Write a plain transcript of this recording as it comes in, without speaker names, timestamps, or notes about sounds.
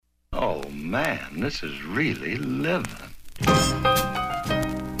Oh, man, this is really living.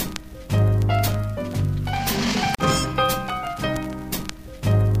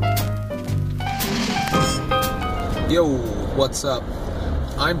 Yo, what's up?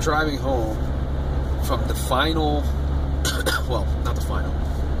 I'm driving home from the final, well, not the final,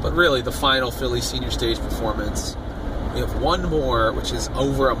 but really the final Philly Senior Stage performance. We have one more, which is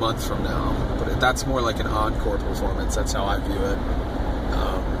over a month from now, but that's more like an encore performance. That's how I view it.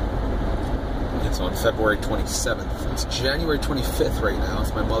 It's on February 27th. It's January 25th right now.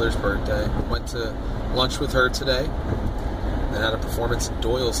 It's my mother's birthday. Went to lunch with her today, then had a performance in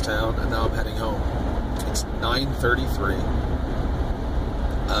Doylestown, and now I'm heading home. It's 9:33.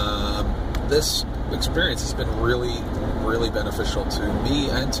 This experience has been really, really beneficial to me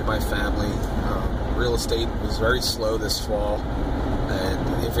and to my family. Real estate was very slow this fall,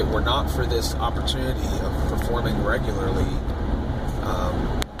 and if it were not for this opportunity of performing regularly,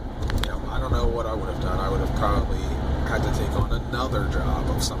 I don't know what I would have done. I would have probably had to take on another job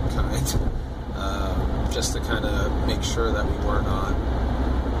of some kind, just to kind of make sure that we were not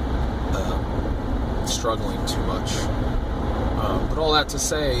struggling too much. But all that to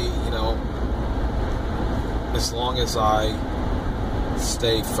say, as long as I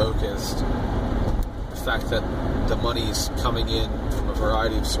stay focused, the fact that the money's coming in from a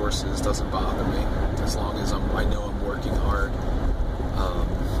variety of sources doesn't bother me. As long as I know I'm working hard,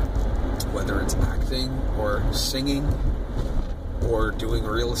 whether it's acting or singing or doing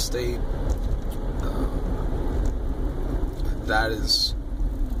real estate, that is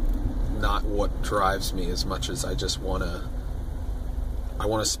not what drives me as much as I just want to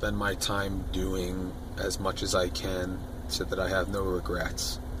spend my time doing as much as I can so that I have no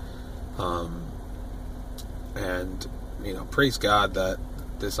regrets. And praise God that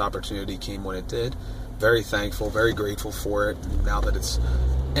this opportunity came when it did. Very thankful, very grateful for it. And now that it's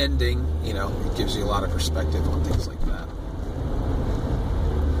ending, it gives you a lot of perspective on things like that.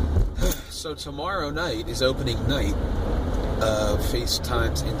 So tomorrow night is opening night of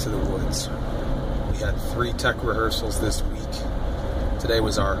Facetime's Into the Woods. We had 3 tech rehearsals this week. Today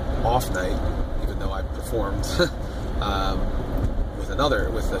was our off night, even though I performed with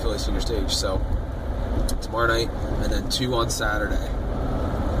the Philly Senior Stage. So tomorrow night, and then 2 on Saturday.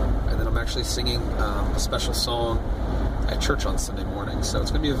 And then I'm actually singing a special song at church on Sunday morning. So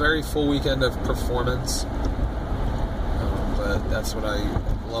it's going to be a very full weekend of performance. But that's what I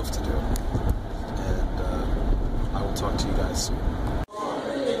love to do. And I will talk to you guys soon.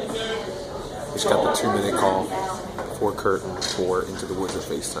 Just got the 2-minute call for curtain for Into the Woods of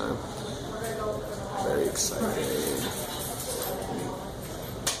FaceTime. Very excited.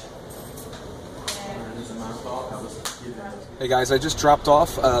 Hey guys, I just dropped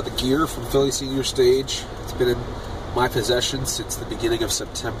off the gear from Philly Senior Stage. It's been in my possession since the beginning of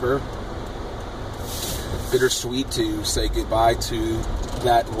September. Bittersweet to say goodbye to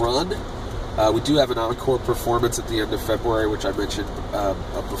that run. We do have an encore performance at the end of February, which I mentioned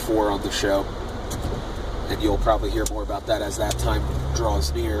before on the show. And you'll probably hear more about that as that time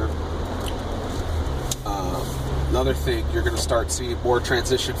draws near. Another thing, you're going to start seeing more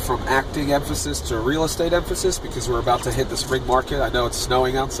transition from acting emphasis to real estate emphasis, because we're about to hit the spring market. I know it's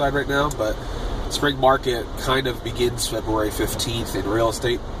snowing outside right now, but spring market kind of begins February 15th in real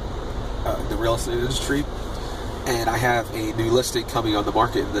estate, the real estate industry. And I have a new listing coming on the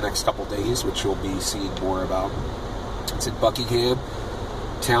market in the next couple days, which you'll be seeing more about. It's in Buckingham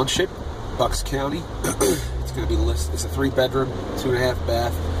Township, Bucks County. It's going to be listed. It's a 3-bedroom, 2.5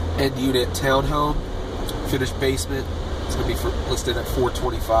 bath, end unit townhome, finished basement. It's going to be listed at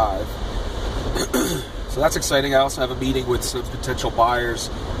 $425. So that's exciting. I also have a meeting with some potential buyers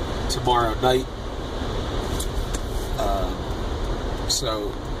tomorrow night.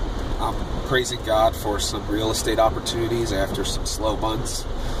 So I'm praising God for some real estate opportunities after some slow months.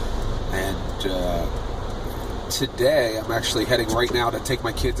 And today I'm actually heading right now to take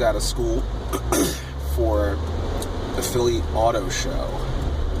my kids out of school for the Philly Auto Show.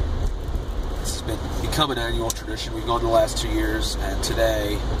 It's become an annual tradition. We've gone the last 2 years, and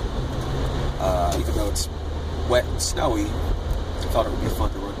today, even though it's wet and snowy, I thought it would be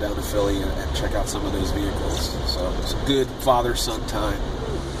fun to run down to Philly and check out some of those vehicles. So it's a good father-son time.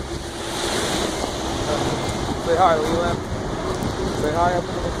 Say hi, Leland. Say hi up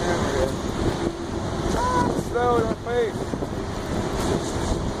to the camera. Snow in our face.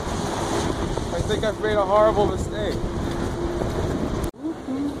 I think I've made a horrible mistake.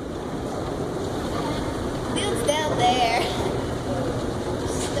 Dude's down there.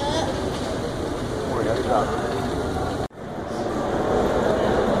 Stuck. Oh, yeah, good job.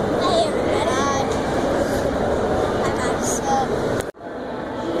 Hey, everybody. I got stuck.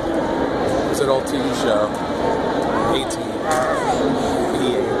 old TV show.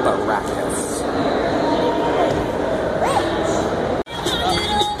 1888 Baracus.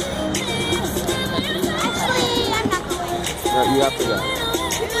 No, you have to go.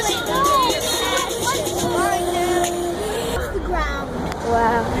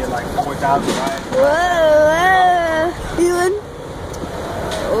 Wow. You get like 4,000, right? Whoa. Even.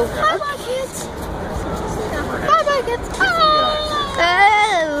 Bye bye kids. Bye bye kids. Oh.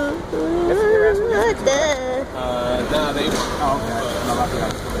 What the? No, they. Oh, okay. No,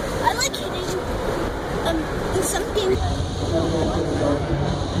 I like hitting something.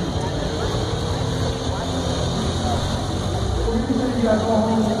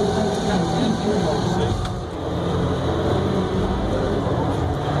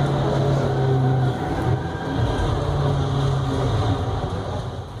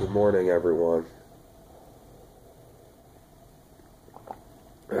 Good morning, everyone.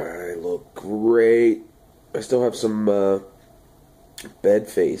 I look great. I still have some bed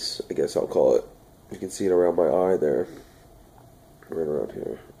face, I guess I'll call it. You can see it around my eye there. Right around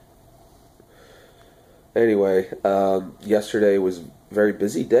here. Anyway, yesterday was a very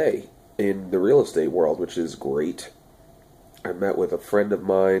busy day in the real estate world, which is great. I met with a friend of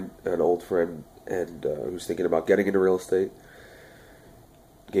mine, an old friend, and who's thinking about getting into real estate.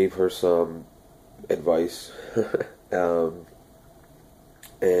 Gave her some advice,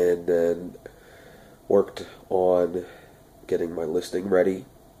 and then worked on getting my listing ready,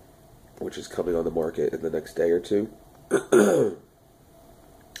 which is coming on the market in the next day or two.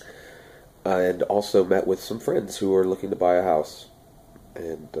 And also met with some friends who are looking to buy a house,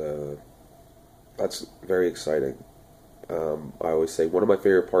 and that's very exciting. I always say one of my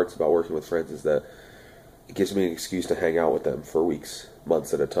favorite parts about working with friends is that it gives me an excuse to hang out with them for weeks,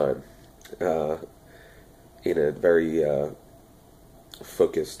 months at a time, in a very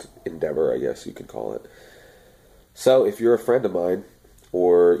focused endeavor, I guess you could call it. So if you're a friend of mine,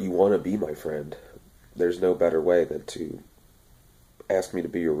 or you want to be my friend, there's no better way than to ask me to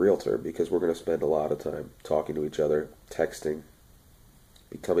be your realtor, because we're going to spend a lot of time talking to each other, texting,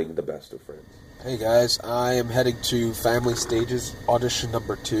 becoming the best of friends. Hey guys, I am heading to Family Stages audition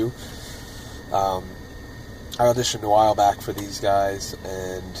number 2. I auditioned a while back for these guys,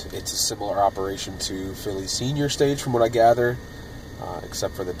 and it's a similar operation to Philly's senior stage from what I gather,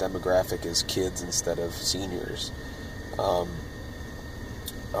 except for the demographic is kids instead of seniors.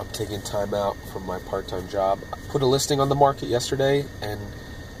 I'm taking time out from my part-time job. I put a listing on the market yesterday, and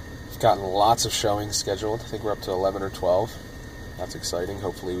I've gotten lots of showings scheduled. I think we're up to 11 or 12. That's exciting.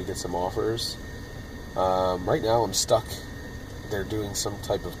 Hopefully we get some offers. Right now I'm stuck. They're doing some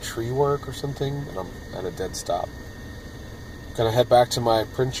type of tree work or something, and I'm at a dead stop. I'm gonna head back to my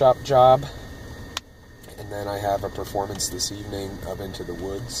print shop job, and then I have a performance this evening of Into the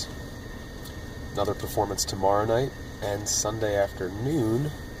Woods. Another performance tomorrow night and Sunday afternoon,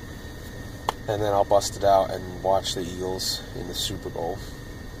 and then I'll bust it out and watch the Eagles in the Superbowl.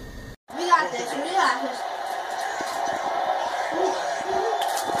 We got this. We got this.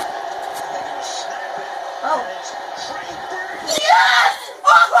 Oh. Yes!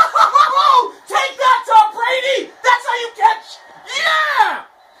 Oh! Take that, Tom Brady! That's how you catch! Yeah!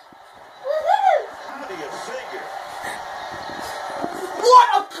 Woohoo! How do you figure? What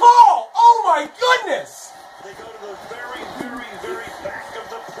a call! Oh my goodness! They go to the very, very, very back of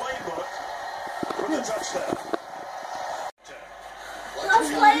the playbook for the touchdown. Let's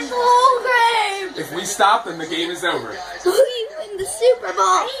play the whole game. If we stop, then the game is over. We win the Super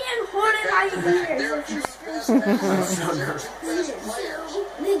Bowl. I'm so nervous.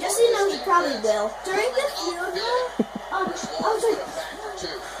 Just so you know, he probably will. During the field goal, I was like,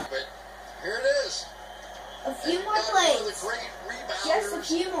 Here it is. a few more plays. Just a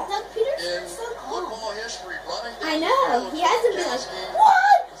few more. Doug Peterson's so calm. Football history, running. I know. He hasn't been like,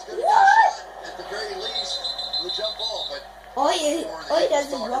 what? What? At the very least, the jump ball, but All he does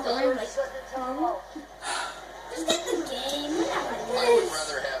is walk around like, just get the game. We're not I gonna would lose.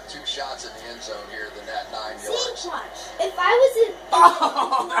 rather have 2 shots in the end zone here than that 9 See, yards. watch. If I was in,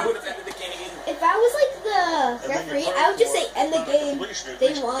 Oh, that would have ended the game. if I was like the referee, I would just say end the game.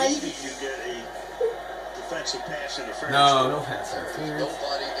 They won. You get a defensive pass interference. No pass interference.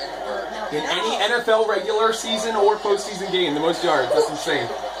 Nobody anywhere. In any NFL regular season or postseason game, the most yards. That's insane.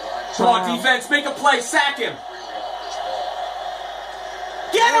 Come on, defense, make a play, sack him.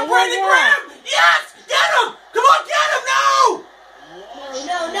 Get him, Brandon Graham! Yes! Get him! Come on, get him! No! No,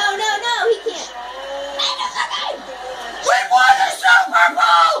 he can't. We won the Super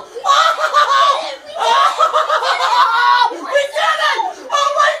Bowl! Oh! We did it! Oh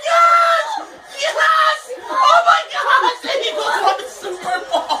my gosh! Yes! Oh my gosh! The Eagles won the Super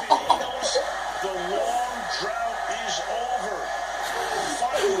Bowl!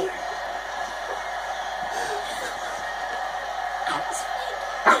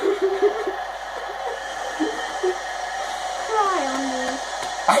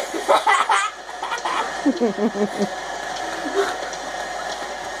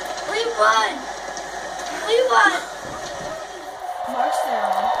 We won! We won! March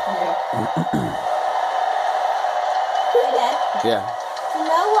down. Dad, Yeah. you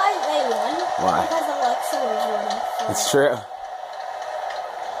know why they won? Why? Because Alexa was running. It's true.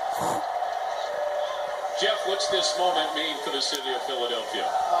 Jeff, what's this moment mean for the city of Philadelphia?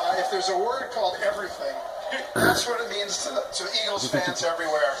 If there's a word called everything, that's what it means to Eagles fans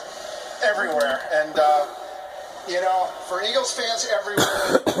everywhere. Everywhere. And, you know, for Eagles fans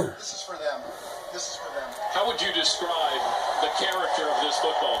everywhere, this is for them. This is for them. How would you describe the character of this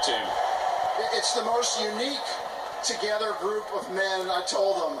football team? It's the most unique together group of men. I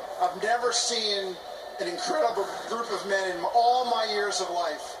told them, I've never seen an incredible group of men in all my years of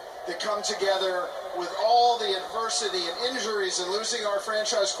life that come together with all the adversity and injuries and losing our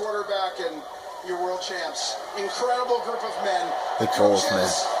franchise quarterback and your world champs. Incredible group of men. The Coles, man.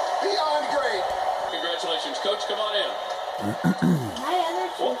 Beyond great. Congratulations, Coach. Come on in.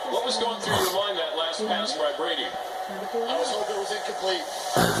 What was going through your mind that last pass by Brady? I was hoping it was incomplete.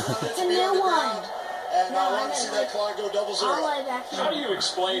 It's a new one. And I wanted to see that clock go double zero. How do you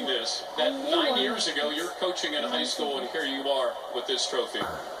explain this? That 9 years ago you're coaching in high school and here you are with this trophy.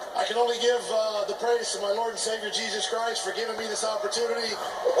 I can only give the praise to my Lord and Savior Jesus Christ for giving me this opportunity.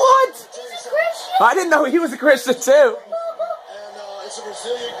 What? I didn't know he was a Christian too. And it's a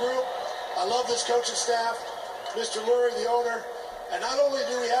resilient group. I love this coaching staff, Mr. Lurie, the owner. And not only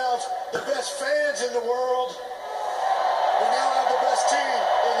do we have the best fans in the world, we now have the best team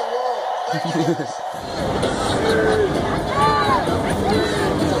in the world. Thank you guys.